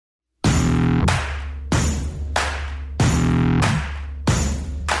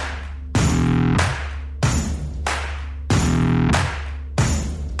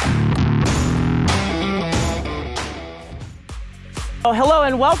Oh, hello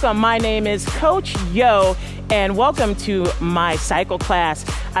and welcome. My name is Coach Yo, and welcome to my cycle class.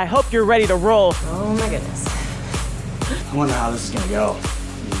 I hope you're ready to roll. Oh my goodness. I wonder how this is gonna go.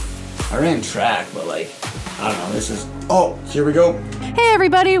 I ran track, but I don't know, this is... Oh, here we go. Hey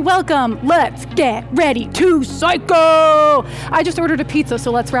everybody, welcome. Let's get ready to cycle. I just ordered a pizza, so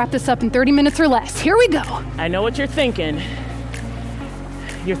let's wrap this up in 30 minutes or less. Here we go. I know what you're thinking.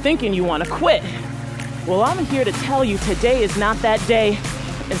 You're thinking you want to quit. Well, I'm here to tell you today is not that day.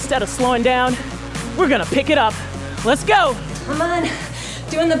 Instead of slowing down, we're gonna pick it up. Let's go. Come on,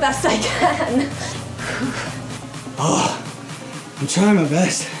 doing the best I can. I'm trying my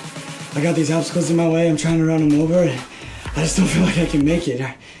best. I got these obstacles in my way, I'm trying to run them over, and I just don't feel like I can make it.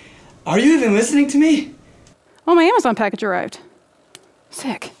 Are you even listening to me? Oh, my Amazon package arrived.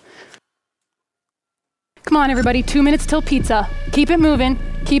 Sick. Come on everybody, 2 minutes till pizza. Keep it moving,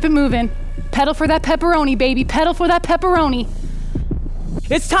 keep it moving. Pedal for that pepperoni, baby, pedal for that pepperoni.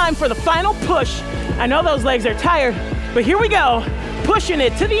 It's time for the final push. I know those legs are tired, but here we go. Pushing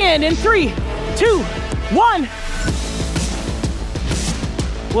it to the end in 3, 2, 1.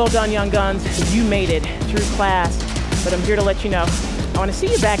 Well done, young guns. You made it through class, but I'm here to let you know, I want to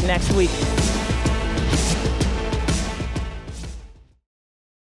see you back next week.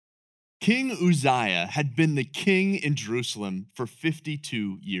 King Uzziah had been the king in Jerusalem for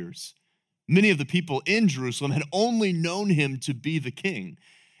 52 years. Many of the people in Jerusalem had only known him to be the king.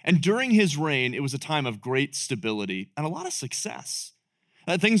 And during his reign, it was a time of great stability and a lot of success.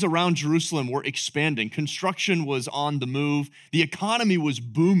 Things around Jerusalem were expanding. Construction was on the move. The economy was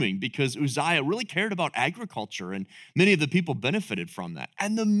booming because Uzziah really cared about agriculture, and many of the people benefited from that.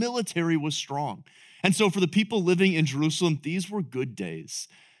 And the military was strong. And so for the people living in Jerusalem, these were good days.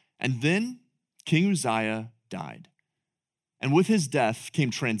 And then King Uzziah died. And with his death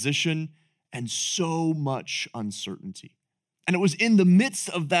came transition and so much uncertainty. And it was in the midst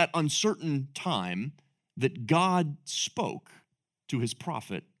of that uncertain time that God spoke to his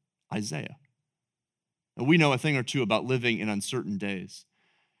prophet Isaiah. And we know a thing or two about living in uncertain days.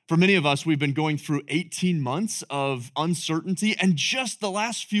 For many of us, we've been going through 18 months of uncertainty, and just the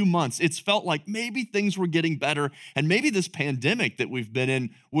last few months, it's felt like maybe things were getting better, and maybe this pandemic that we've been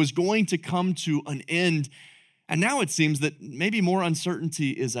in was going to come to an end. And now it seems that maybe more uncertainty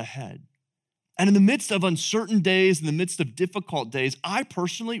is ahead. And in the midst of uncertain days, in the midst of difficult days, I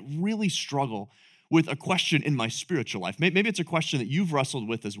personally really struggle with a question in my spiritual life. Maybe it's a question that you've wrestled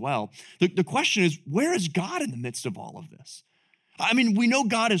with as well. The question is, where is God in the midst of all of this? I mean, we know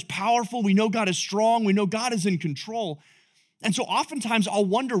God is powerful. We know God is strong. We know God is in control. And so oftentimes I'll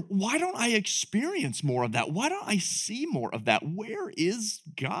wonder, why don't I experience more of that? Why don't I see more of that? Where is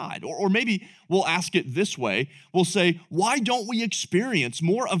God? Or maybe we'll ask it this way. We'll say, why don't we experience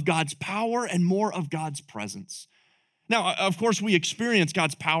more of God's power and more of God's presence? Now, of course, we experience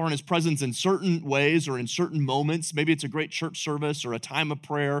God's power and his presence in certain ways or in certain moments. Maybe it's a great church service or a time of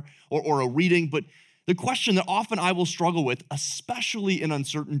prayer or a reading. But the question that often I will struggle with, especially in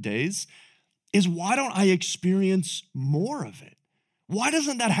uncertain days, is why don't I experience more of it? Why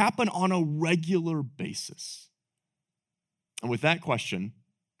doesn't that happen on a regular basis? And with that question,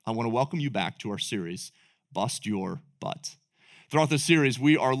 I want to welcome you back to our series, Bust Your Butt. Throughout this series,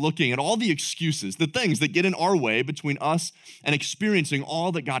 we are looking at all the excuses, the things that get in our way between us and experiencing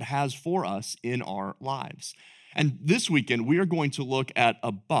all that God has for us in our lives. And this weekend, we are going to look at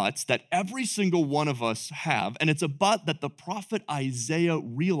a but that every single one of us have, and it's a but that the prophet Isaiah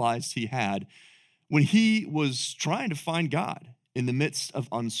realized he had when he was trying to find God in the midst of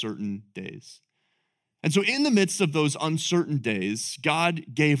uncertain days. And so in the midst of those uncertain days,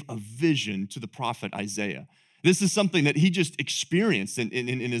 God gave a vision to the prophet Isaiah. This is something that he just experienced in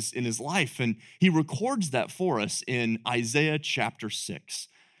his life, and he records that for us in Isaiah chapter 6.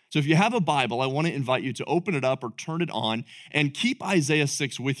 So if you have a Bible, I want to invite you to open it up or turn it on and keep Isaiah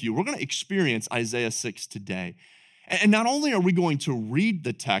 6 with you. We're going to experience Isaiah 6 today. And not only are we going to read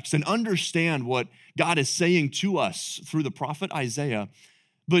the text and understand what God is saying to us through the prophet Isaiah,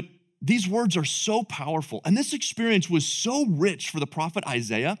 but these words are so powerful. And this experience was so rich for the prophet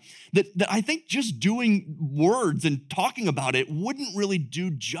Isaiah that I think just doing words and talking about it wouldn't really do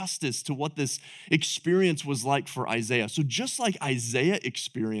justice to what this experience was like for Isaiah. So just like Isaiah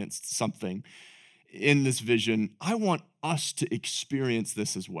experienced something in this vision, I want us to experience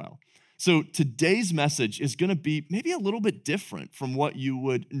this as well. So today's message is going to be maybe a little bit different from what you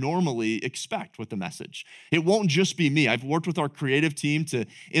would normally expect with the message. It won't just be me. I've worked with our creative team to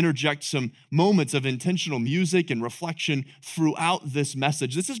interject some moments of intentional music and reflection throughout this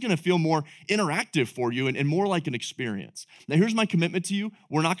message. This is going to feel more interactive for you and more like an experience. Now, here's my commitment to you.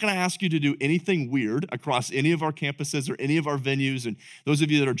 We're not going to ask you to do anything weird across any of our campuses or any of our venues. And those of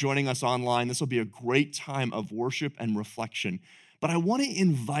you that are joining us online, this will be a great time of worship and reflection. But I want to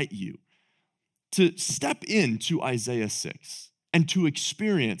invite you to step into Isaiah 6 and to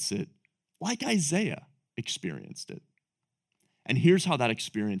experience it like Isaiah experienced it. And here's how that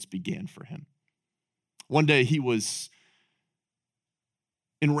experience began for him. One day he was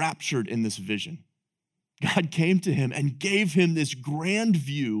enraptured in this vision. God came to him and gave him this grand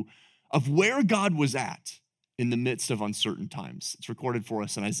view of where God was at in the midst of uncertain times. It's recorded for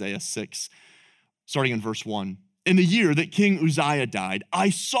us in Isaiah 6, starting in verse 1. In the year that King Uzziah died, I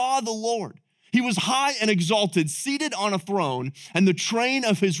saw the Lord. He was high and exalted, seated on a throne, and the train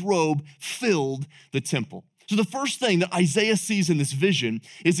of his robe filled the temple. So the first thing that Isaiah sees in this vision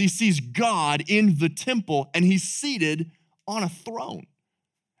is he sees God in the temple, and he's seated on a throne.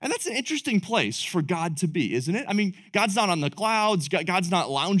 And that's an interesting place for God to be, isn't it? I mean, God's not on the clouds. God's not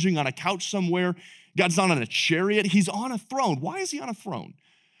lounging on a couch somewhere. God's not on a chariot. He's on a throne. Why is he on a throne?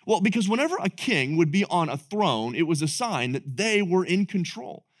 Well, because whenever a king would be on a throne, it was a sign that they were in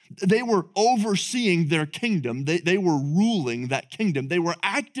control. They were overseeing their kingdom. They were ruling that kingdom. They were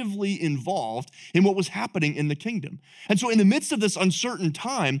actively involved in what was happening in the kingdom. And so in the midst of this uncertain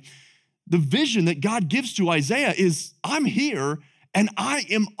time, the vision that God gives to Isaiah is, I'm here and I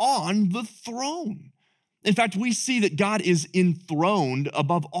am on the throne. In fact, we see that God is enthroned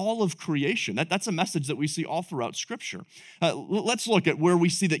above all of creation. That's a message that we see all throughout Scripture. Let's look at where we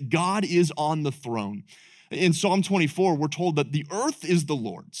see that God is on the throne. In Psalm 24, we're told that the earth is the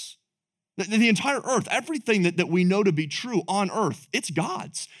Lord's. The entire earth, everything that we know to be true on earth, it's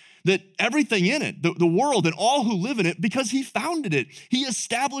God's. That everything in it, the world and all who live in it, because he founded it. He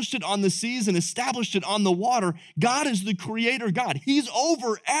established it on the seas and established it on the water. God is the creator God. He's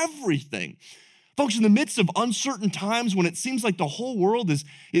over everything. Folks, in the midst of uncertain times when it seems like the whole world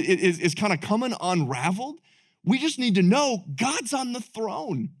is kind of coming unraveled, we just need to know God's on the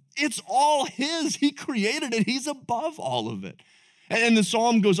throne. It's all his. He created it. He's above all of it. And the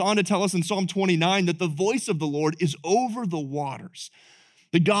psalm goes on to tell us in Psalm 29 that the voice of the Lord is over the waters.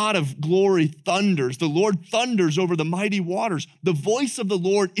 The God of glory thunders. The Lord thunders over the mighty waters. The voice of the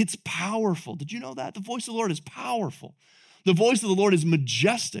Lord, it's powerful. Did you know that? The voice of the Lord is powerful. The voice of the Lord is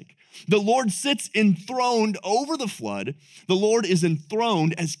majestic. The Lord sits enthroned over the flood. The Lord is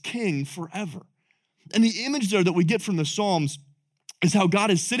enthroned as king forever. And the image there that we get from the Psalms is how God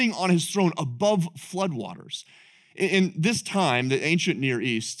is sitting on his throne above floodwaters. In this time, the ancient Near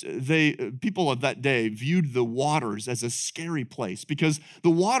East, people of that day viewed the waters as a scary place because the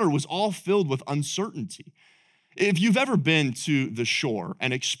water was all filled with uncertainty. If you've ever been to the shore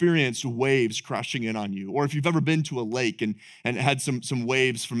and experienced waves crashing in on you, or if you've ever been to a lake and had some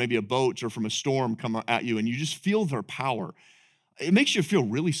waves from maybe a boat or from a storm come at you and you just feel their power, it makes you feel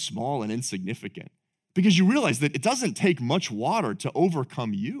really small and insignificant. Because you realize that it doesn't take much water to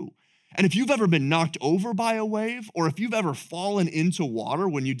overcome you. And if you've ever been knocked over by a wave, or if you've ever fallen into water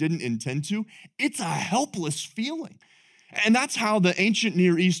when you didn't intend to, it's a helpless feeling. And that's how the ancient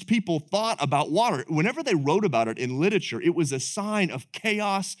Near East people thought about water. Whenever they wrote about it in literature, it was a sign of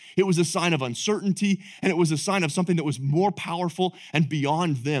chaos, it was a sign of uncertainty, and it was a sign of something that was more powerful and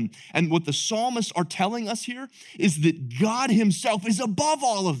beyond them. And what the psalmists are telling us here is that God himself is above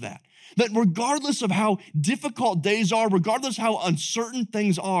all of that. That regardless of how difficult days are, regardless how uncertain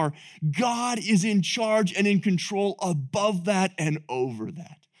things are, God is in charge and in control above that and over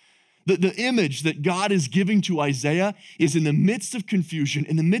that. The image that God is giving to Isaiah is in the midst of confusion,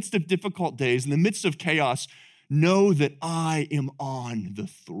 in the midst of difficult days, in the midst of chaos, know that I am on the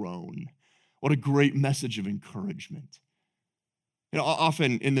throne. What a great message of encouragement. You know,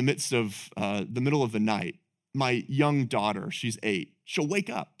 often in the midst of the middle of the night, my young daughter, she's 8, she'll wake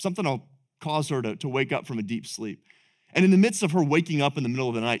up. Something will cause her to wake up from a deep sleep. And in the midst of her waking up in the middle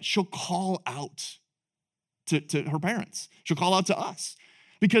of the night, she'll call out to her parents. She'll call out to us.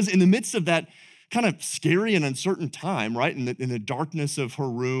 Because in the midst of that kind of scary and uncertain time, right, in the darkness of her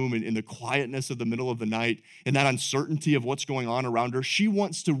room and in the quietness of the middle of the night, in that uncertainty of what's going on around her, she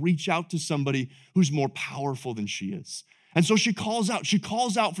wants to reach out to somebody who's more powerful than she is. And so she calls out. She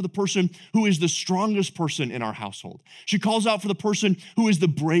calls out for the person who is the strongest person in our household. She calls out for the person who is the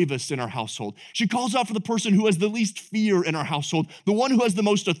bravest in our household. She calls out for the person who has the least fear in our household, the one who has the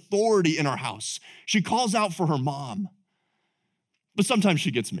most authority in our house. She calls out for her mom. But sometimes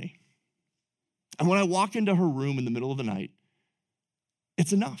she gets me. And when I walk into her room in the middle of the night,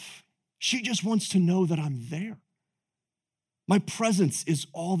 it's enough. She just wants to know that I'm there. My presence is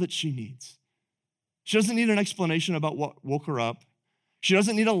all that she needs. She doesn't need an explanation about what woke her up. She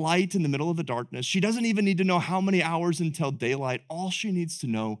doesn't need a light in the middle of the darkness. She doesn't even need to know how many hours until daylight. All she needs to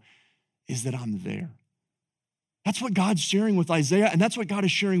know is that I'm there. That's what God's sharing with Isaiah, and that's what God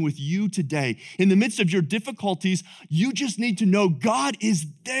is sharing with you today. In the midst of your difficulties, you just need to know God is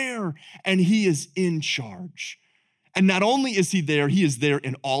there and he is in charge. And not only is he is there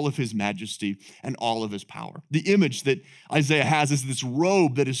in all of his majesty and all of his power. The image that Isaiah has is this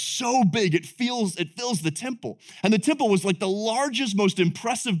robe that is so big, it fills the temple. And the temple was like the largest, most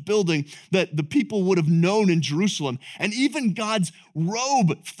impressive building that the people would have known in Jerusalem. And even God's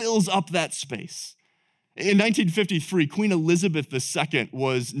robe fills up that space. In 1953, Queen Elizabeth II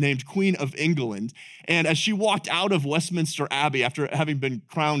was named Queen of England. And as she walked out of Westminster Abbey after having been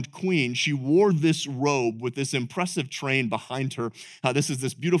crowned queen, she wore this robe with this impressive train behind her. This is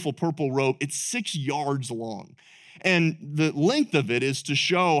this beautiful purple robe. It's 6 yards long. And the length of it is to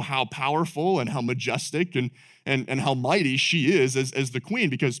show how powerful and how majestic and how mighty she is as the queen,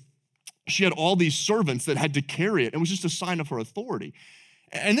 because she had all these servants that had to carry it. It was just a sign of her authority.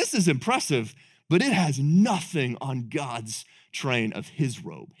 And this is impressive, but it has nothing on God's train of his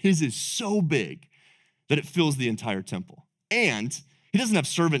robe. His is so big that it fills the entire temple. And he doesn't have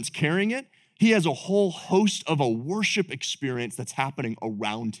servants carrying it. He has a whole host of a worship experience that's happening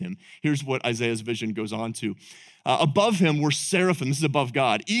around him. Here's what Isaiah's vision goes on to. Above him were seraphim, this is above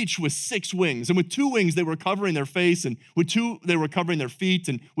God, each with 6 wings. And with 2 wings, they were covering their face, and with 2, they were covering their feet,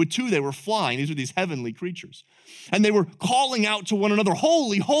 and with 2, they were flying. These are these heavenly creatures. And they were calling out to one another,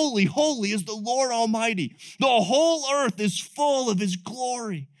 "Holy, holy, holy is the Lord Almighty. The whole earth is full of his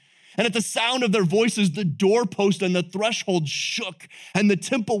glory." And at the sound of their voices, the doorpost and the threshold shook, and the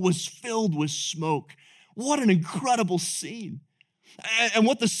temple was filled with smoke. What an incredible scene. And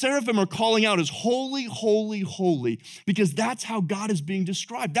what the seraphim are calling out is holy, holy, holy, because that's how God is being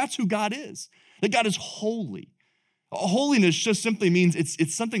described. That's who God is, that God is holy. Holiness just simply means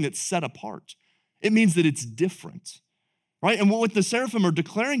it's something that's set apart. It means that it's different, right? And what the seraphim are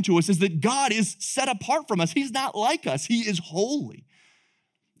declaring to us is that God is set apart from us. He's not like us. He is holy.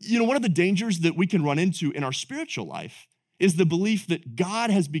 You know, one of the dangers that we can run into in our spiritual life is the belief that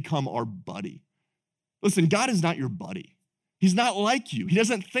God has become our buddy. Listen, God is not your buddy. He's not like you. He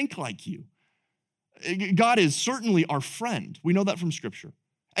doesn't think like you. God is certainly our friend. We know that from Scripture.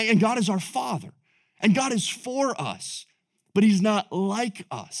 And God is our Father. And God is for us, but he's not like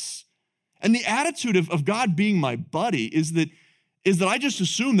us. And the attitude of God being my buddy is that I just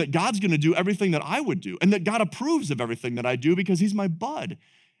assume that God's gonna do everything that I would do, and that God approves of everything that I do because he's my bud.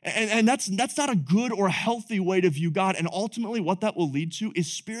 And that's not a good or healthy way to view God. And ultimately what that will lead to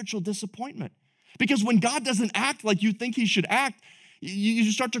is spiritual disappointment. Because when God doesn't act like you think he should act, you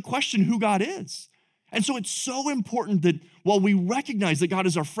start to question who God is. And so it's so important that while we recognize that God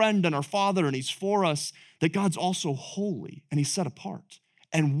is our friend and our Father and he's for us, that God's also holy and he's set apart.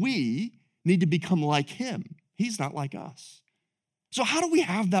 And we need to become like him. He's not like us. So how do we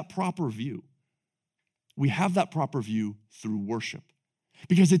have that proper view? We have that proper view through worship.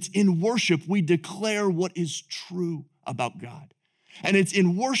 Because it's in worship we declare what is true about God. And it's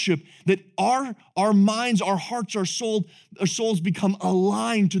in worship that our minds, our hearts, our souls become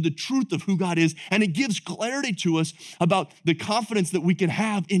aligned to the truth of who God is. And it gives clarity to us about the confidence that we can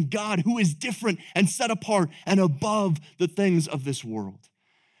have in God, who is different and set apart and above the things of this world.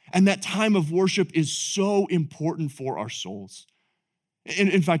 And that time of worship is so important for our souls.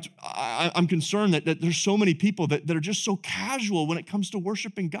 In fact, I'm concerned that there's so many people that are just so casual when it comes to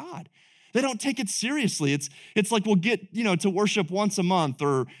worshiping God. They don't take it seriously. It's like we'll get, to worship once a month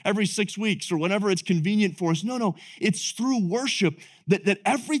or every 6 weeks or whenever it's convenient for us. No, it's through worship that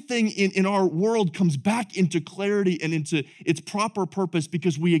everything in our world comes back into clarity and into its proper purpose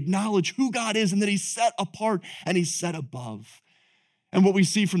because we acknowledge who God is and that he's set apart and he's set above. And what we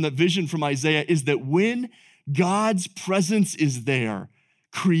see from that vision from Isaiah is that when God's presence is there,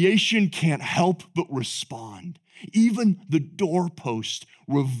 creation can't help but respond. Even the doorpost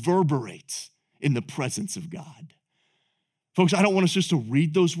reverberates in the presence of God. Folks, I don't want us just to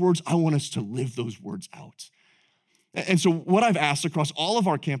read those words. I want us to live those words out. And so what I've asked across all of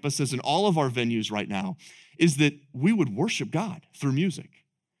our campuses and all of our venues right now is that we would worship God through music.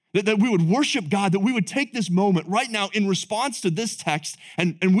 That we would worship God, that we would take this moment right now in response to this text,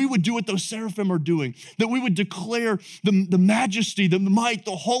 and we would do what those seraphim are doing, that we would declare the majesty, the might,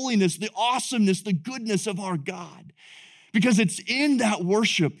 the holiness, the awesomeness, the goodness of our God. Because it's in that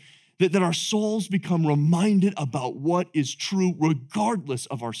worship that our souls become reminded about what is true regardless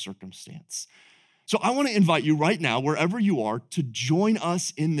of our circumstance. So I want to invite you right now, wherever you are, to join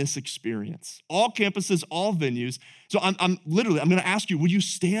us in this experience. All campuses, all venues. So I'm going to ask you, would you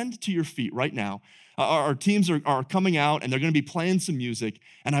stand to your feet right now? Our teams are coming out and they're going to be playing some music.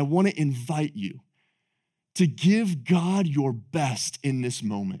 And I want to invite you to give God your best in this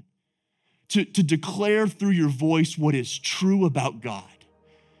moment, to declare through your voice what is true about God,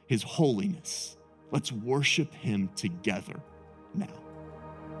 his holiness. Let's worship him together now.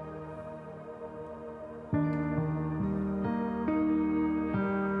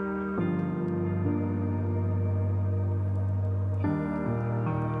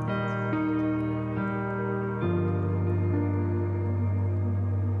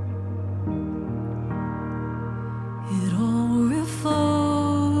 It all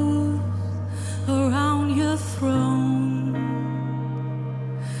revolves around your throne.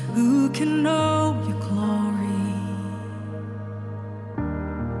 Who can know your glory?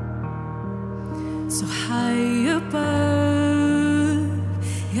 So high above,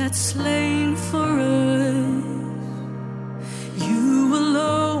 yet slain for us. You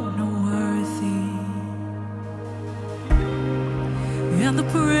alone are worthy, and the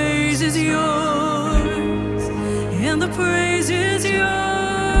praise is yours, and the praise is yours.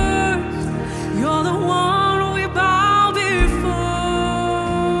 You're the one we bow before,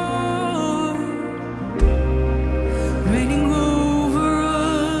 reigning over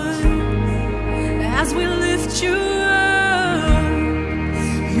us as we lift you up.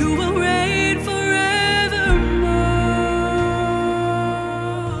 You will reign forevermore.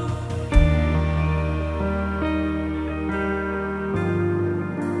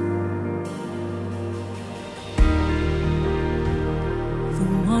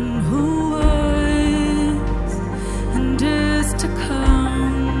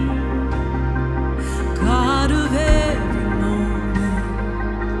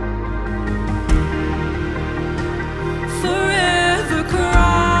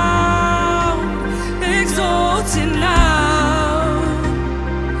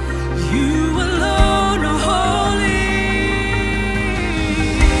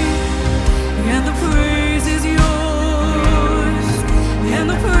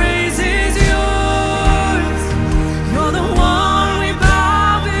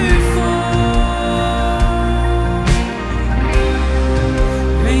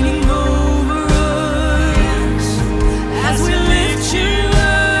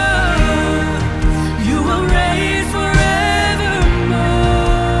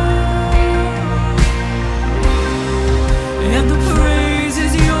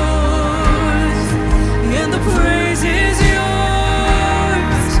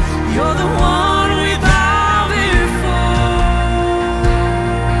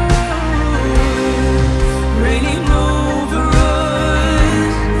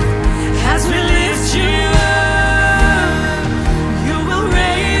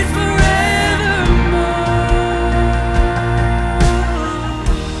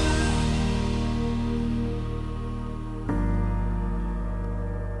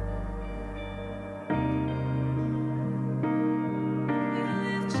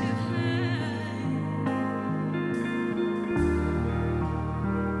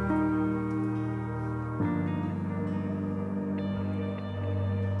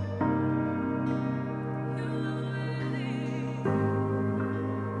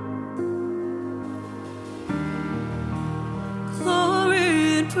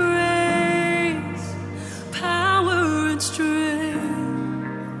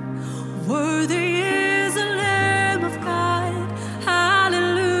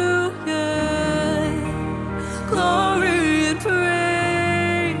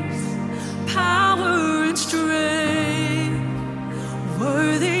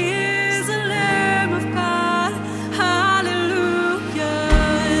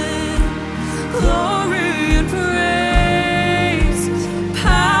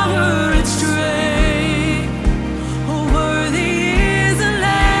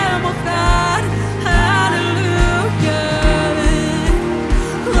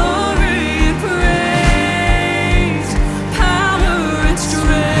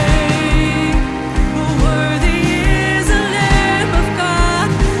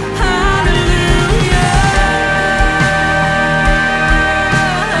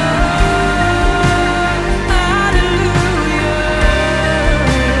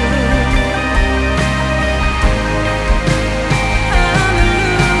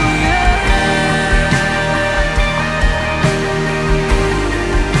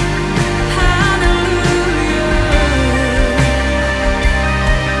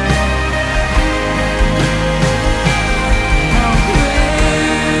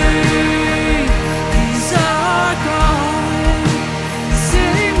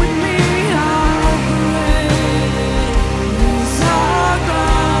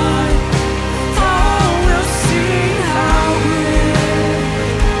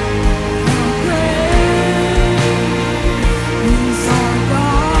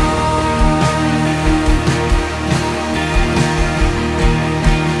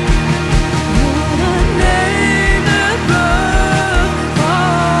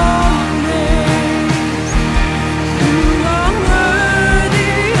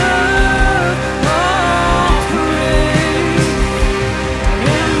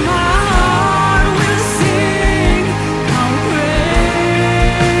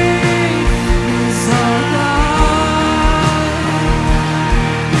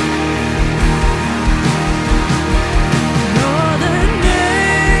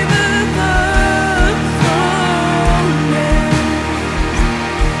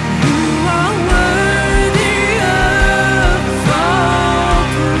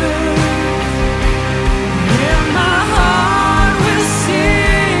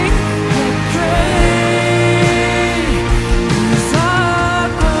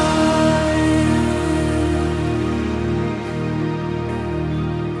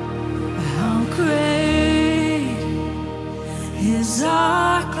 is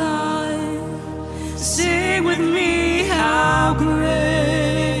our God. Sing with me, how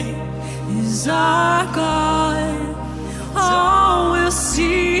great is our God. Oh, we'll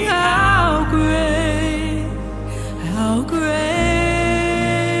see how great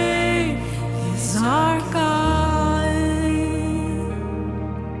is our God.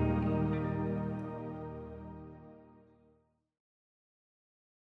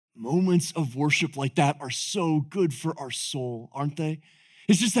 Moments of worship like that are so good for our soul, aren't they?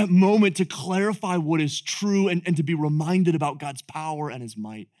 It's just that moment to clarify what is true and to be reminded about God's power and his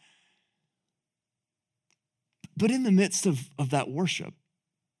might. But in the midst of that worship,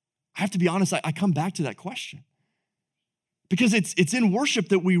 I have to be honest, I come back to that question. Because it's in worship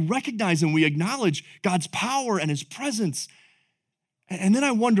that we recognize and we acknowledge God's power and his presence. And then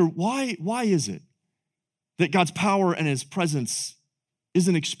I wonder, why is it that God's power and his presence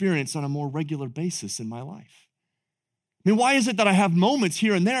isn't experienced on a more regular basis in my life? I mean, why is it that I have moments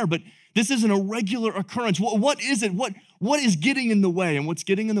here and there, but this isn't a regular occurrence? What is it? What is getting in the way? And what's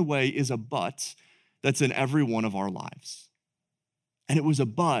getting in the way is a but that's in every one of our lives. And it was a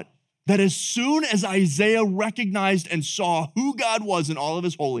but that as soon as Isaiah recognized and saw who God was in all of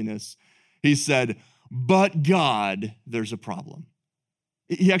his holiness, he said, but God, there's a problem.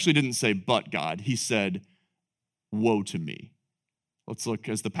 He actually didn't say, but God. He said, woe to me. Let's look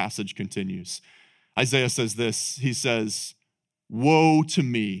as the passage continues. Isaiah says this, he says, woe to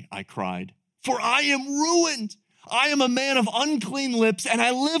me, I cried, for I am ruined. I am a man of unclean lips, and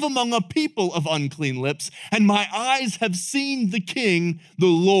I live among a people of unclean lips, and my eyes have seen the King, the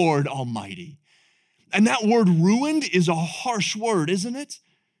Lord Almighty. And that word ruined is a harsh word, isn't it?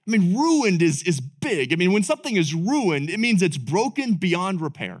 I mean, ruined is big. I mean, when something is ruined, it means it's broken beyond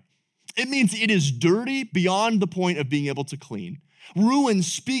repair. It means it is dirty beyond the point of being able to clean. Ruin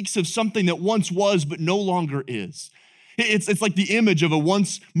speaks of something that once was but no longer is. It's like the image of a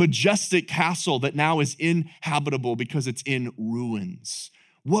once majestic castle that now is inhabitable because it's in ruins.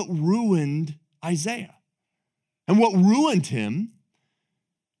 What ruined Isaiah? And what ruined him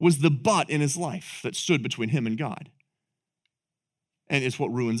was the but in his life that stood between him and God. And it's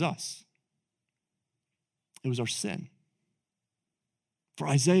what ruins us. It was our sin. For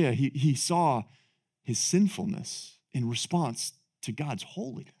Isaiah, he saw his sinfulness in response to God's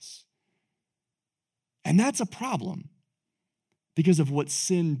holiness. And that's a problem because of what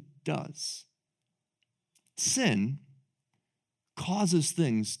sin does. Sin causes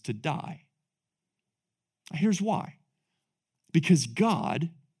things to die. Here's why. Because God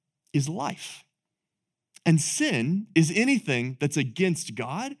is life. And sin is anything that's against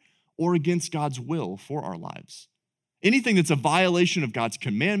God or against God's will for our lives. Anything that's a violation of God's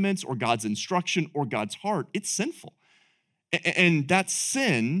commandments or God's instruction or God's heart, it's sinful. And that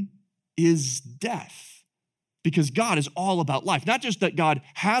sin is death, because God is all about life. Not just that God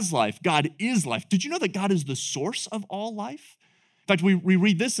has life, God is life. Did you know that God is the source of all life? In fact, we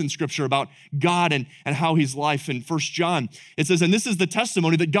read this in Scripture about God and how he's life in 1 John. It says, and this is the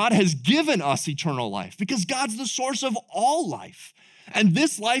testimony that God has given us eternal life, because God's the source of all life. And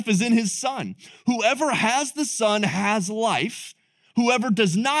this life is in his Son. Whoever has the Son has life. Whoever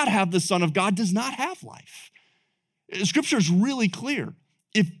does not have the Son of God does not have life. Scripture is really clear.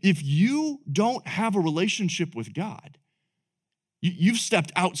 If you don't have a relationship with God, you've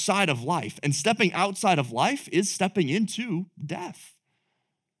stepped outside of life, and stepping outside of life is stepping into death.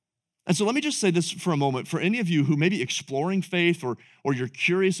 And so let me just say this for a moment. For any of you who may be exploring faith or you're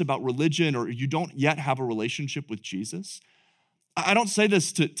curious about religion or you don't yet have a relationship with Jesus, I don't say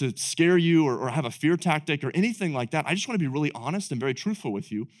this to scare you or have a fear tactic or anything like that. I just want to be really honest and very truthful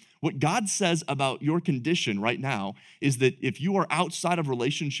with you. What God says about your condition right now is that if you are outside of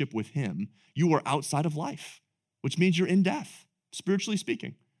relationship with him, you are outside of life, which means you're in death, spiritually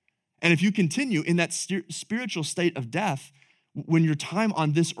speaking. And if you continue in that spiritual state of death, when your time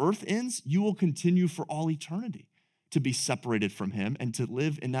on this earth ends, you will continue for all eternity to be separated from him and to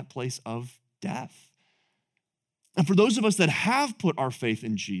live in that place of death. And for those of us that have put our faith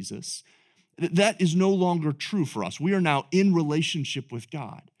in Jesus, that is no longer true for us. We are now in relationship with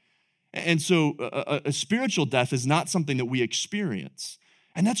God. And so a spiritual death is not something that we experience.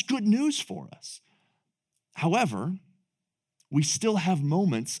 And that's good news for us. However, we still have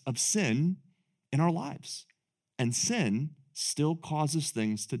moments of sin in our lives. And sin still causes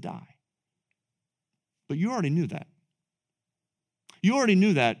things to die. But you already knew that. You already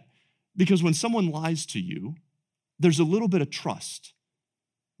knew that because when someone lies to you, there's a little bit of trust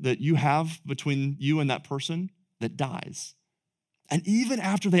that you have between you and that person that dies. And even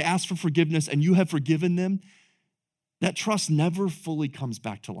after they ask for forgiveness and you have forgiven them, that trust never fully comes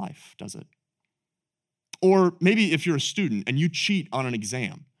back to life, does it? Or maybe if you're a student and you cheat on an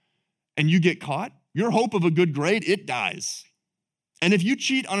exam and you get caught, your hope of a good grade, it dies. And if you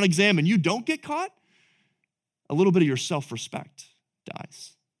cheat on an exam and you don't get caught, a little bit of your self-respect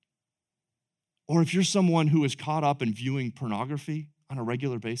dies. Or if you're someone who is caught up in viewing pornography on a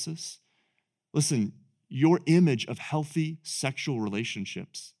regular basis, listen, your image of healthy sexual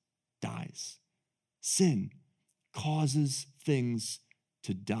relationships dies. Sin causes things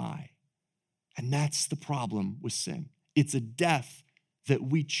to die. And that's the problem with sin. It's a death that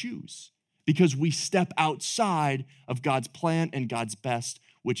we choose because we step outside of God's plan and God's best,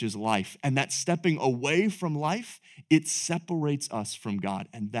 which is life. And that stepping away from life, it separates us from God.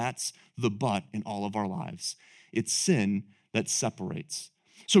 And that's the but in all of our lives. It's sin that separates.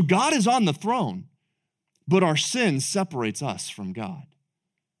 So God is on the throne, but our sin separates us from God.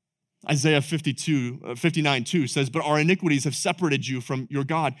 Isaiah 59:2 says, but our iniquities have separated you from your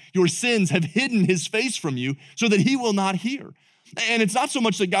God. Your sins have hidden his face from you so that he will not hear. And it's not so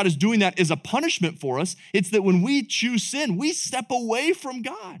much that God is doing that as a punishment for us. It's that when we choose sin, we step away from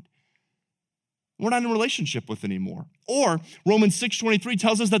God. We're not in a relationship with anymore. Or Romans 6:23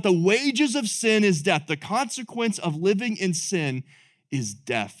 tells us that the wages of sin is death. The consequence of living in sin is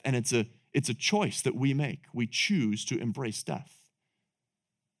death. And it's a choice that we make. We choose to embrace death.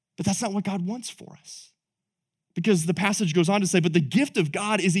 But that's not what God wants for us. Because the passage goes on to say, but the gift of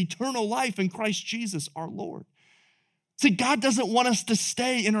God is eternal life in Christ Jesus our Lord. See, God doesn't want us to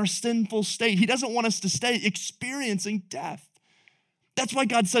stay in our sinful state. He doesn't want us to stay experiencing death. That's why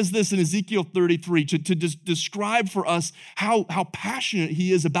God says this in Ezekiel 33 to describe for us how passionate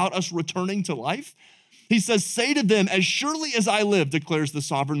he is about us returning to life. He says, say to them, as surely as I live, declares the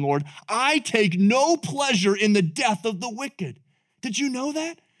sovereign Lord, I take no pleasure in the death of the wicked. Did you know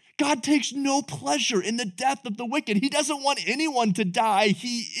that? God takes no pleasure in the death of the wicked. He doesn't want anyone to die.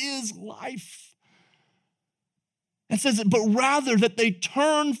 He is life. It says, but rather that they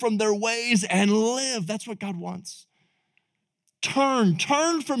turn from their ways and live. That's what God wants. Turn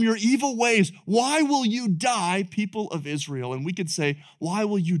from your evil ways. Why will you die, people of Israel? And we could say, why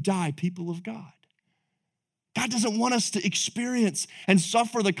will you die, people of God? God doesn't want us to experience and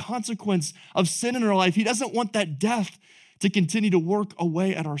suffer the consequence of sin in our life. He doesn't want that death to continue to work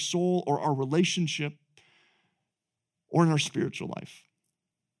away at our soul or our relationship or in our spiritual life.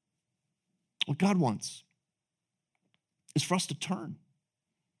 What God wants is for us to turn.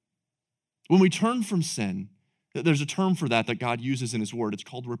 When we turn from sin, there's a term for that God uses in his word. It's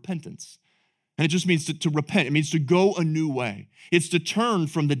called repentance. And it just means to repent. It means to go a new way. It's to turn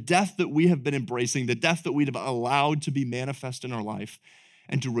from the death that we have been embracing, the death that we have allowed to be manifest in our life,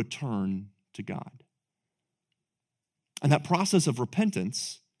 and to return to God. And that process of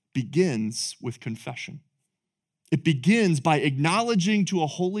repentance begins with confession. It begins by acknowledging to a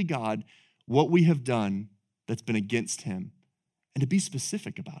holy God what we have done that's been against him, and to be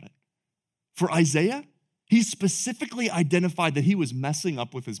specific about it. For Isaiah, he specifically identified that he was messing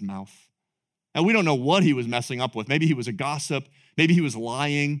up with his mouth. Now, we don't know what he was messing up with. Maybe he was a gossip. Maybe he was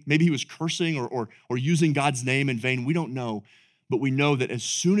lying. Maybe he was cursing or using God's name in vain. We don't know. But we know that as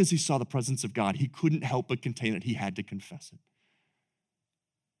soon as he saw the presence of God, he couldn't help but contain it. He had to confess it.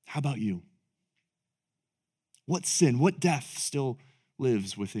 How about you? What sin, what death still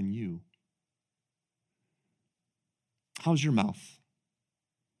lives within you? How's your mouth?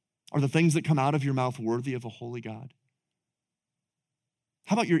 Are the things that come out of your mouth worthy of a holy God?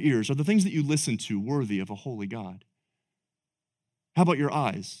 How about your ears? Are the things that you listen to worthy of a holy God? How about your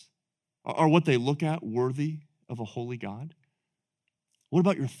eyes? Are what they look at worthy of a holy God? What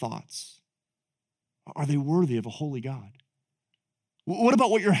about your thoughts? Are they worthy of a holy God? What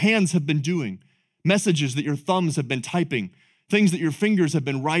about what your hands have been doing? Messages that your thumbs have been typing, things that your fingers have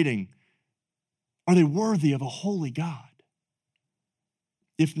been writing. Are they worthy of a holy God?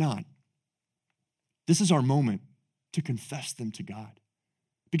 If not, this is our moment to confess them to God.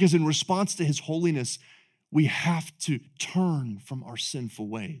 Because in response to his holiness, we have to turn from our sinful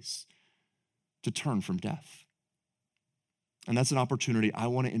ways, to turn from death. And that's an opportunity I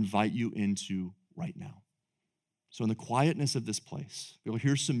want to invite you into right now. So in the quietness of this place, you'll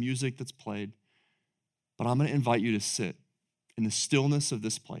hear some music that's played, but I'm going to invite you to sit in the stillness of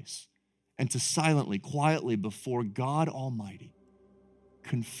this place and to silently, quietly before God Almighty,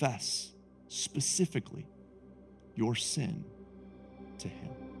 confess specifically your sin to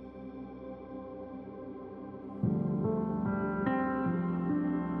him.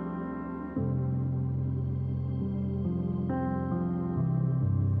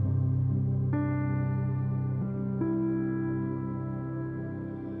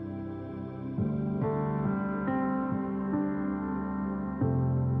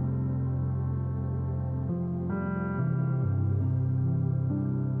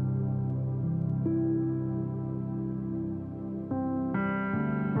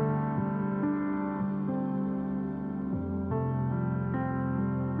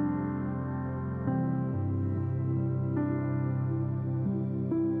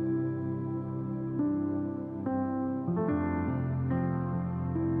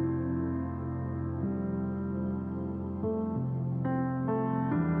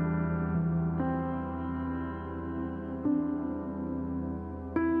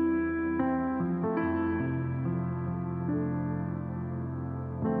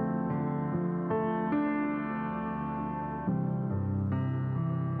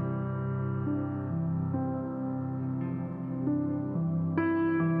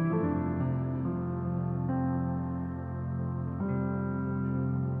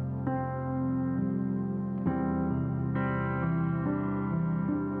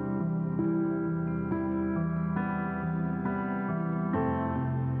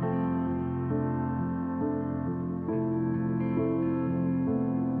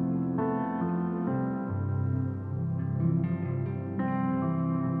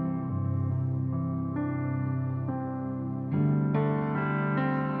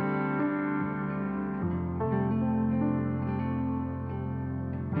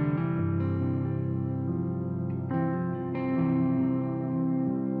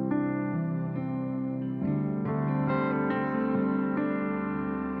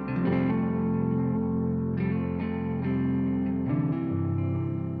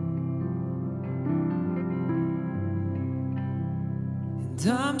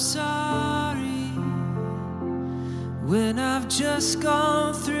 And I'm sorry when I've just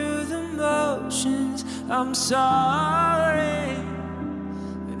gone through the motions. I'm sorry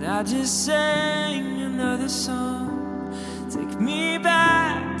when I just sang another song. Take me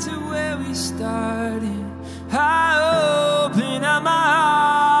back to where we started. I open up my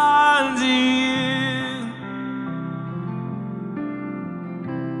heart to you.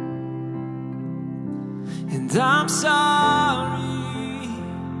 And I'm sorry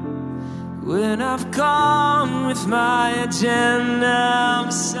when I've come with my agenda.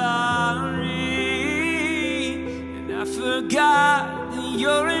 I'm sorry, and I forgot that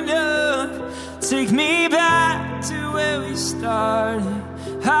you're enough. Take me back to where we started.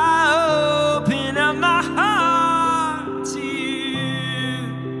 I open up my heart to you.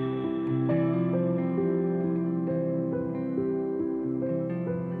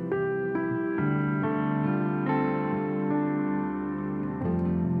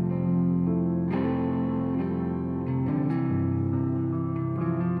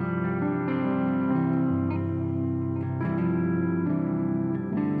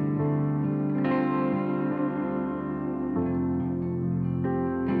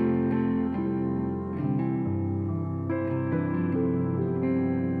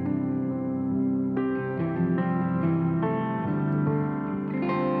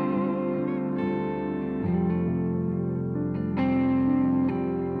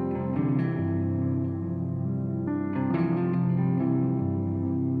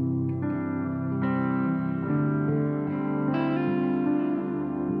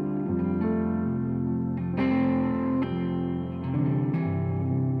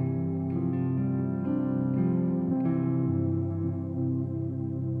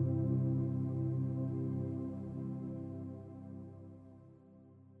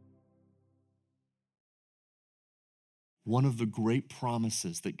 One of the great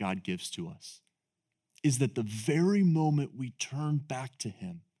promises that God gives to us is that the very moment we turn back to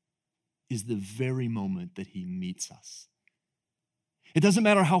him is the very moment that he meets us. It doesn't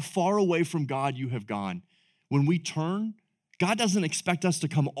matter how far away from God you have gone. When we turn, God doesn't expect us to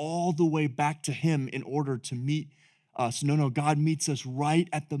come all the way back to him in order to meet us. No, God meets us right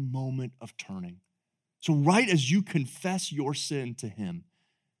at the moment of turning. So right as you confess your sin to him,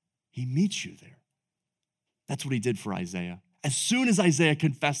 he meets you there. That's what he did for Isaiah. As soon as Isaiah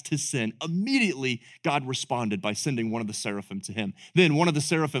confessed his sin, immediately God responded by sending one of the seraphim to him. Then one of the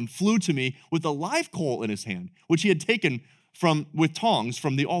seraphim flew to me with a live coal in his hand, which he had taken with tongs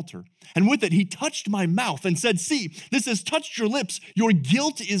from the altar. And with it, he touched my mouth and said, "See, this has touched your lips. Your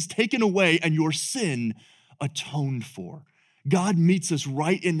guilt is taken away and your sin atoned for." God meets us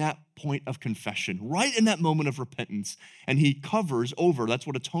right in that point of confession, right in that moment of repentance, and he covers over, that's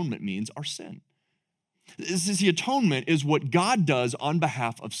what atonement means, our sin. The atonement is what God does on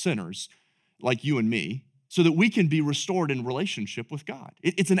behalf of sinners like you and me so that we can be restored in relationship with God.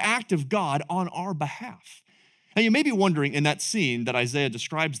 It's an act of God on our behalf. And you may be wondering in that scene that Isaiah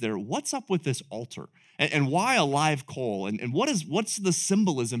describes there, what's up with this altar? And why a live coal? And what's the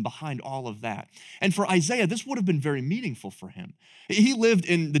symbolism behind all of that? And for Isaiah, this would have been very meaningful for him. He lived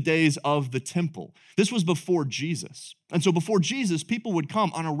in the days of the temple. This was before Jesus. And so before Jesus, people would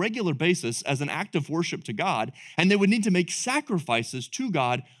come on a regular basis as an act of worship to God, and they would need to make sacrifices to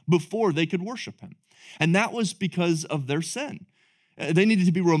God before they could worship him. And that was because of their sin. They needed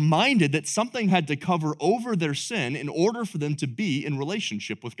to be reminded that something had to cover over their sin in order for them to be in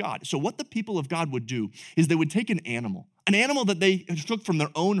relationship with God. So what the people of God would do is they would take an animal that they took from their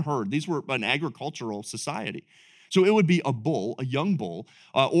own herd. These were an agricultural society. So it would be a bull, a young bull,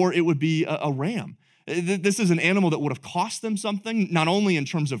 or it would be a ram. This is an animal that would have cost them something, not only in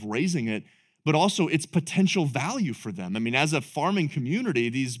terms of raising it, but also its potential value for them. I mean, as a farming community,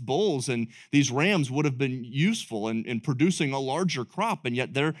 these bulls and these rams would have been useful in producing a larger crop, and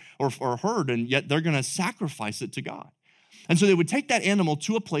yet or herd, and yet they're going to sacrifice it to God. And so they would take that animal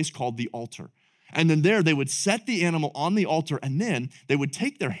to a place called the altar. And then there they would set the animal on the altar, and then they would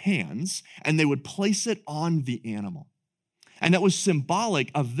take their hands and they would place it on the animal. And that was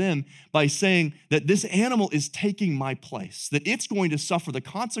symbolic of them by saying that this animal is taking my place, that it's going to suffer the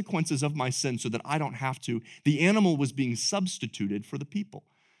consequences of my sin so that I don't have to. The animal was being substituted for the people.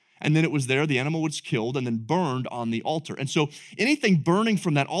 And then it was there, the animal was killed and then burned on the altar. And so anything burning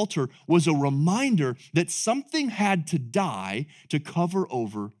from that altar was a reminder that something had to die to cover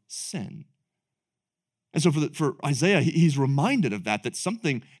over sin. And so for Isaiah, he's reminded of that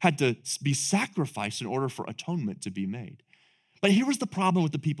something had to be sacrificed in order for atonement to be made. But here was the problem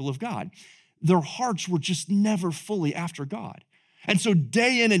with the people of God. Their hearts were just never fully after God. And so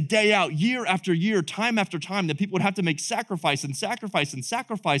day in and day out, year after year, time after time, that people would have to make sacrifice and sacrifice and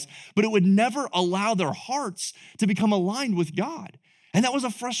sacrifice, but it would never allow their hearts to become aligned with God. And that was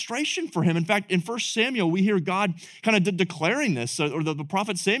a frustration for him. In fact, in 1 Samuel, we hear God kind of declaring this, or the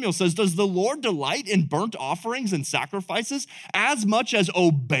prophet Samuel says, does the Lord delight in burnt offerings and sacrifices as much as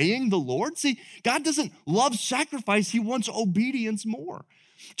obeying the Lord? See, God doesn't love sacrifice. He wants obedience more.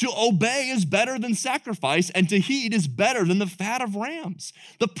 To obey is better than sacrifice, and to heed is better than the fat of rams.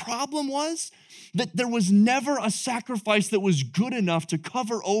 The problem was that there was never a sacrifice that was good enough to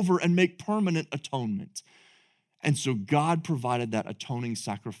cover over and make permanent atonement. And so God provided that atoning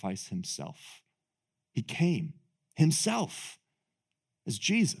sacrifice himself. He came himself as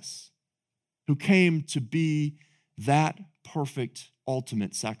Jesus, who came to be that perfect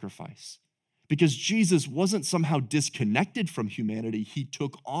ultimate sacrifice. Because Jesus wasn't somehow disconnected from humanity, he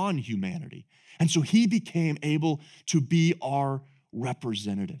took on humanity. And so he became able to be our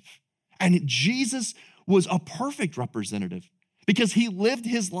representative. And Jesus was a perfect representative because he lived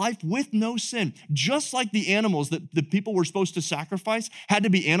his life with no sin. Just like the animals that the people were supposed to sacrifice had to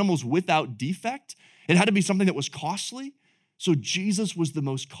be animals without defect. It had to be something that was costly. So Jesus was the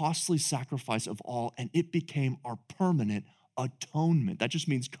most costly sacrifice of all, and it became our permanent atonement. That just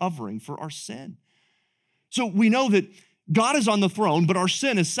means covering for our sin. So we know that God is on the throne, but our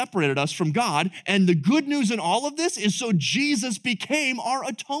sin has separated us from God. And the good news in all of this is so Jesus became our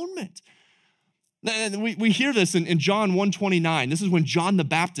atonement. And we hear this in John 1:29. This is when John the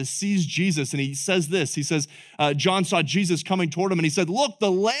Baptist sees Jesus, and he says this. He says, John saw Jesus coming toward him, and he said, look,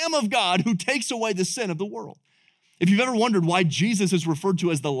 the Lamb of God who takes away the sin of the world. If you've ever wondered why Jesus is referred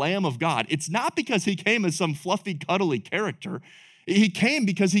to as the Lamb of God, it's not because he came as some fluffy, cuddly character. He came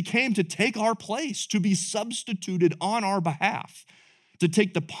because he came to take our place, to be substituted on our behalf, to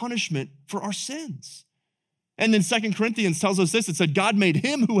take the punishment for our sins. And then 2 Corinthians tells us this. It said, God made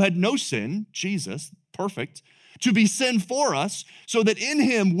him who had no sin, Jesus, perfect, to be sin for us, so that in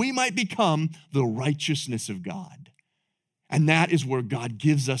him we might become the righteousness of God. And that is where God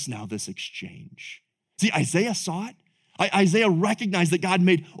gives us now this exchange. See, Isaiah saw it. Isaiah recognized that God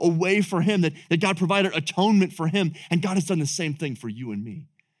made a way for him, that God provided atonement for him, and God has done the same thing for you and me.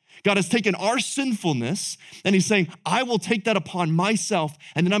 God has taken our sinfulness, and he's saying, I will take that upon myself,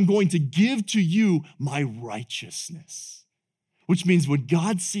 and then I'm going to give to you my righteousness. Which means when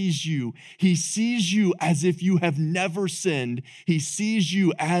God sees you, he sees you as if you have never sinned. He sees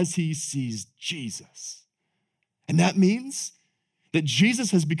you as he sees Jesus. And that means that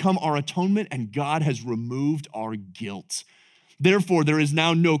Jesus has become our atonement and God has removed our guilt. Therefore, there is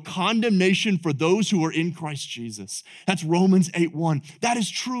now no condemnation for those who are in Christ Jesus. That's Romans 8:1. That is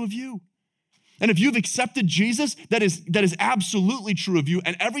true of you. And if you've accepted Jesus, that is absolutely true of you.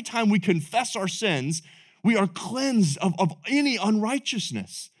 And every time we confess our sins, we are cleansed of any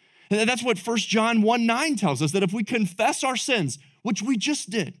unrighteousness. And that's what 1 John 1:9 tells us, that if we confess our sins, which we just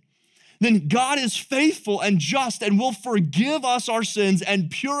did, then God is faithful and just and will forgive us our sins and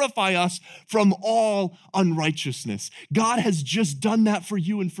purify us from all unrighteousness. God has just done that for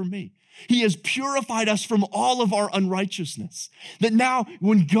you and for me. He has purified us from all of our unrighteousness. That now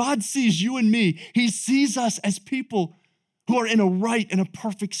when God sees you and me, he sees us as people who are in a right and a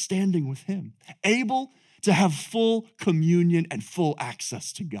perfect standing with him, able to have full communion and full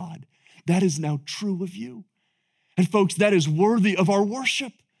access to God. That is now true of you. And folks, that is worthy of our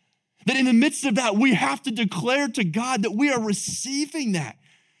worship. That in the midst of that, we have to declare to God that we are receiving that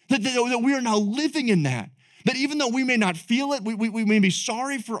we are now living in that. That even though we may not feel it, we may be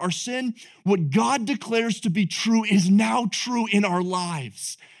sorry for our sin, what God declares to be true is now true in our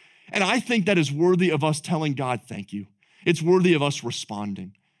lives. And I think that is worthy of us telling God, thank you. It's worthy of us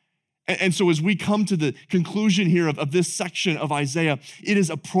responding. And so as we come to the conclusion here of this section of Isaiah, it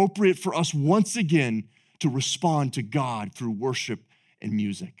is appropriate for us once again to respond to God through worship and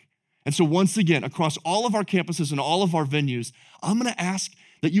music. And so once again, across all of our campuses and all of our venues, I'm gonna ask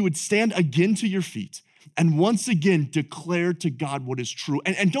that you would stand again to your feet and once again declare to God what is true.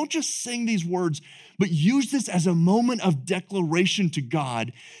 And don't just sing these words, but use this as a moment of declaration to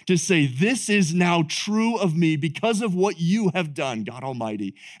God to say, this is now true of me because of what you have done, God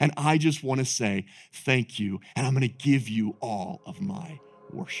Almighty. And I just wanna say thank you, and I'm gonna give you all of my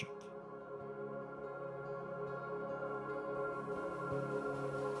worship.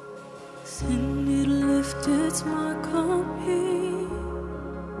 Sin did lift its mark on me.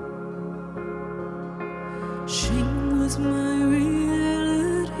 Shame was my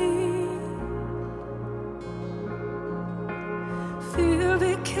reality. Fear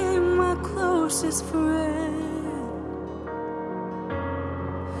became my closest friend.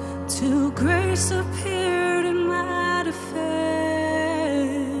 Till grace appeared in my defense.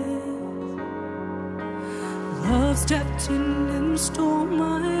 stepped in and stole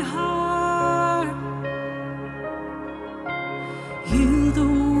my heart. Heal the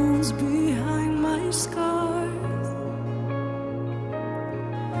wounds behind my scars.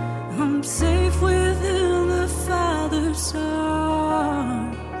 I'm safe within the Father's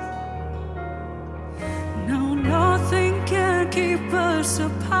arms. Now nothing can keep us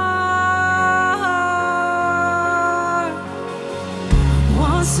apart.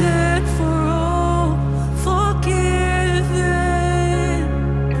 Once and for all, forgiven.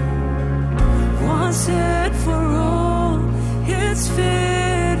 Once and for all, it's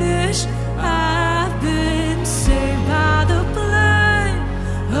finished. I've been saved by the blood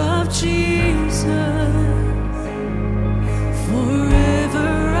of Jesus.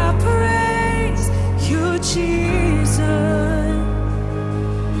 Forever I praise you, Jesus.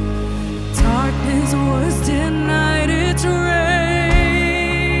 Darkness was denied its reign.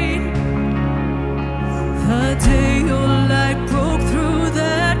 The day your light broke through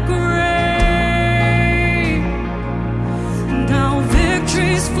that grave. Now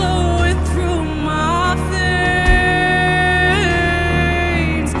victory's flowing through my veins.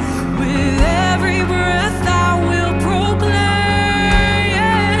 With every breath I will proclaim.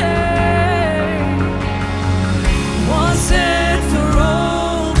 Once and for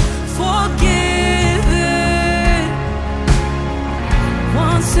all, forgiven.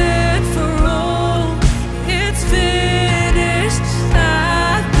 Once and for all, it's finished.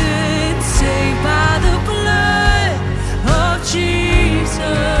 I've been saved by the blood of Jesus.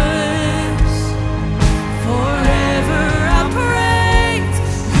 Forever I praise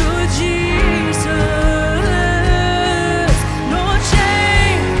you, Jesus. No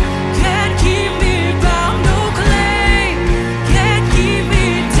chain can keep me bound, no claim can keep me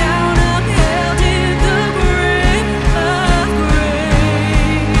down. I'm held in the grave of grace.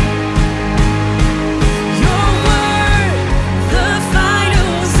 Your word, the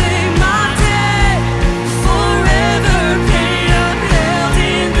final say, my debt forever paid. I'm held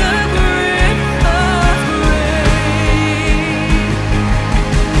in the grave of grace.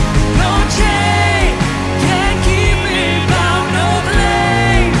 No chain can keep me bound, no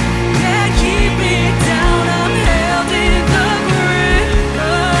claim can keep me down. I'm held in the grave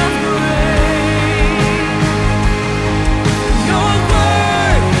of grace. Your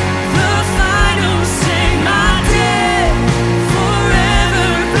word, the final say, my debt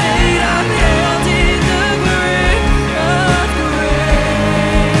forever paid. I'm held in the grave of grace.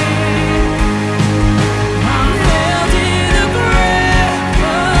 I'm held in the grave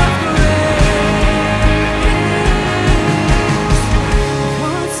of grace.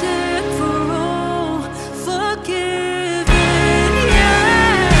 Once and for all, forgiven, yeah.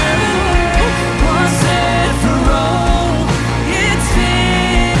 Once and for all, it's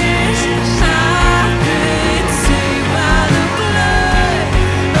finished. I've been saved by the blood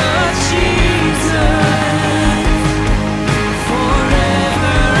of Jesus.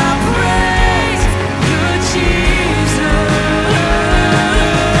 Forever I praise you, Jesus.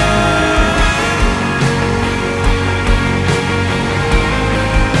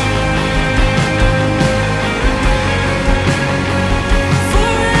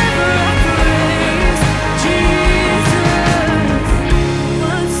 Forever I praise Jesus.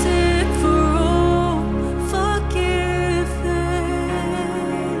 Once and for all, forgiven.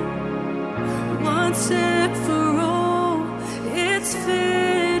 Once and for all, it's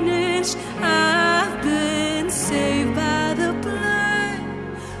finished. I've been saved by the blood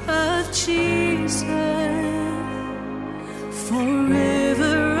of Jesus.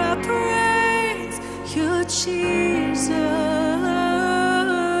 Forever I praise you, Jesus.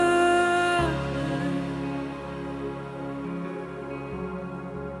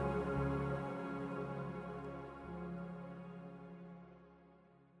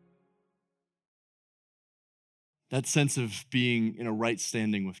 That sense of being in a right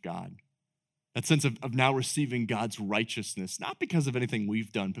standing with God, that sense of now receiving God's righteousness, not because of anything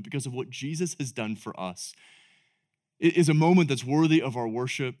we've done, but because of what Jesus has done for us, it is a moment that's worthy of our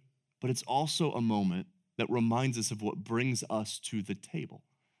worship, but it's also a moment that reminds us of what brings us to the table.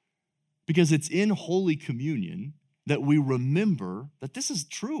 Because it's in Holy Communion that we remember that this is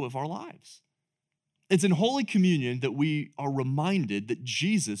true of our lives. It's in Holy Communion that we are reminded that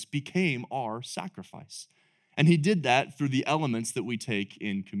Jesus became our sacrifice. And he did that through the elements that we take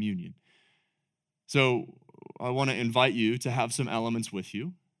in communion. So I want to invite you to have some elements with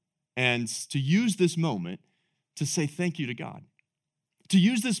you and to use this moment to say thank you to God. To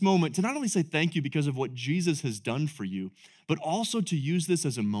use this moment to not only say thank you because of what Jesus has done for you, but also to use this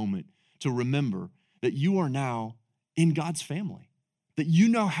as a moment to remember that you are now in God's family, that you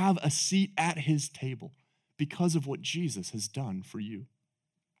now have a seat at his table because of what Jesus has done for you.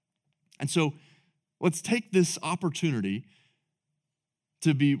 And so let's take this opportunity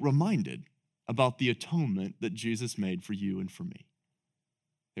to be reminded about the atonement that Jesus made for you and for me.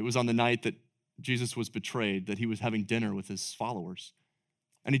 It was on the night that Jesus was betrayed that he was having dinner with his followers.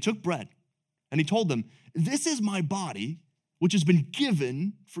 And he took bread and he told them, "This is my body, which has been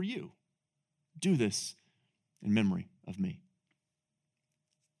given for you. Do this in memory of me."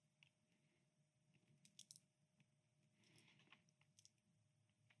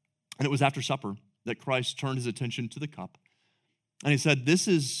 And it was after supper that Christ turned his attention to the cup. And he said,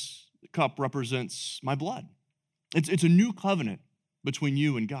 "This cup represents my blood. It's a new covenant between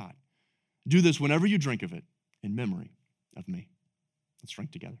you and God. Do this whenever you drink of it in memory of me." Let's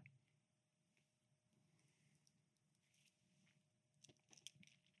drink together.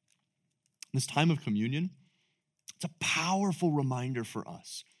 This time of communion, it's a powerful reminder for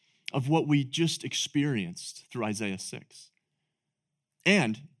us of what we just experienced through Isaiah 6.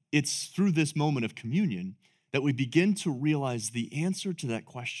 And it's through this moment of communion that we begin to realize the answer to that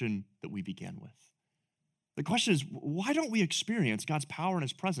question that we began with. The question is, why don't we experience God's power and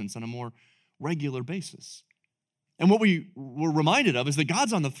his presence on a more regular basis? And what we were reminded of is that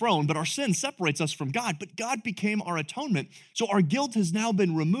God's on the throne, but our sin separates us from God, but God became our atonement. So our guilt has now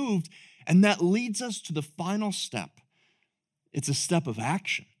been removed, and that leads us to the final step. It's a step of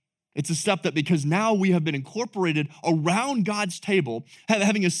action. It's a step that because now we have been incorporated around God's table,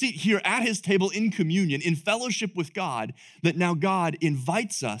 having a seat here at his table in communion, in fellowship with God, that now God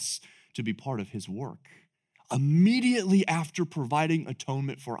invites us to be part of his work. Immediately after providing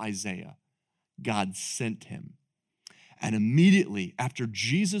atonement for Isaiah, God sent him. And immediately after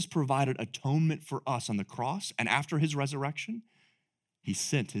Jesus provided atonement for us on the cross and after his resurrection, he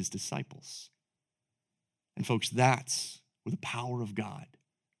sent his disciples. And folks, that's where the power of God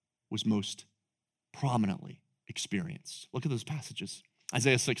was most prominently experienced. Look at those passages.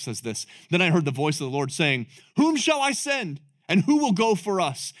 Isaiah 6 says this, "Then I heard the voice of the Lord saying, 'Whom shall I send? And who will go for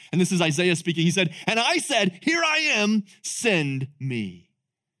us?' And this is Isaiah speaking. He said, 'And I said, here I am, send me.'"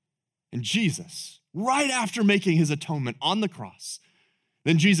 And Jesus, right after making his atonement on the cross,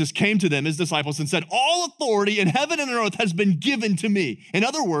 then Jesus came to them, his disciples, and said, "All authority in heaven and on earth has been given to me." In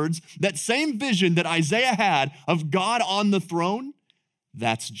other words, that same vision that Isaiah had of God on the throne,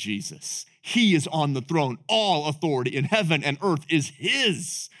 that's Jesus. He is on the throne. All authority in heaven and earth is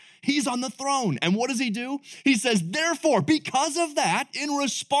his. He's on the throne. And what does he do? He says, "Therefore, because of that, in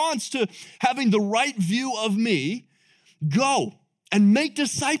response to having the right view of me, go and make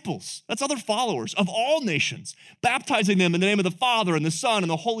disciples," that's other followers, "of all nations, baptizing them in the name of the Father and the Son and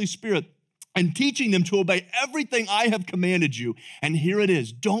the Holy Spirit, and teaching them to obey everything I have commanded you." And here it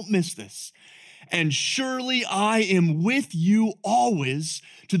is. Don't miss this. "And surely I am with you always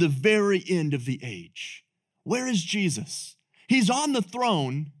to the very end of the age." Where is Jesus? He's on the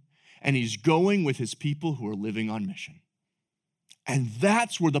throne, and he's going with his people who are living on mission. And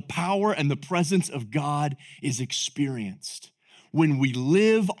that's where the power and the presence of God is experienced, when we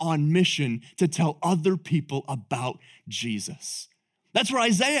live on mission to tell other people about Jesus. That's where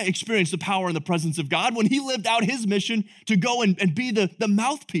Isaiah experienced the power and the presence of God, when he lived out his mission to go and be the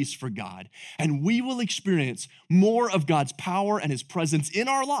mouthpiece for God. And we will experience more of God's power and his presence in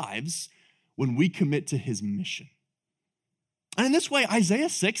our lives when we commit to his mission. And in this way, Isaiah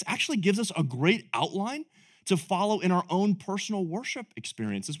 6 actually gives us a great outline to follow in our own personal worship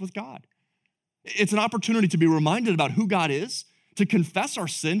experiences with God. It's an opportunity to be reminded about who God is, to confess our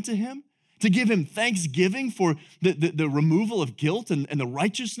sin to him, to give him thanksgiving for the removal of guilt and the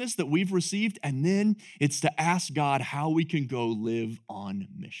righteousness that we've received. And then it's to ask God how we can go live on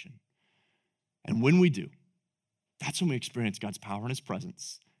mission. And when we do, that's when we experience God's power and his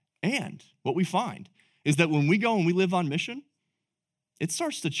presence. And what we find is that when we go and we live on mission, it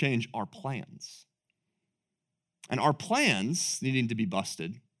starts to change our plans. And our plans needing to be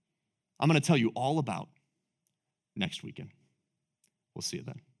busted, I'm going to tell you all about next weekend. We'll see you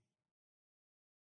then.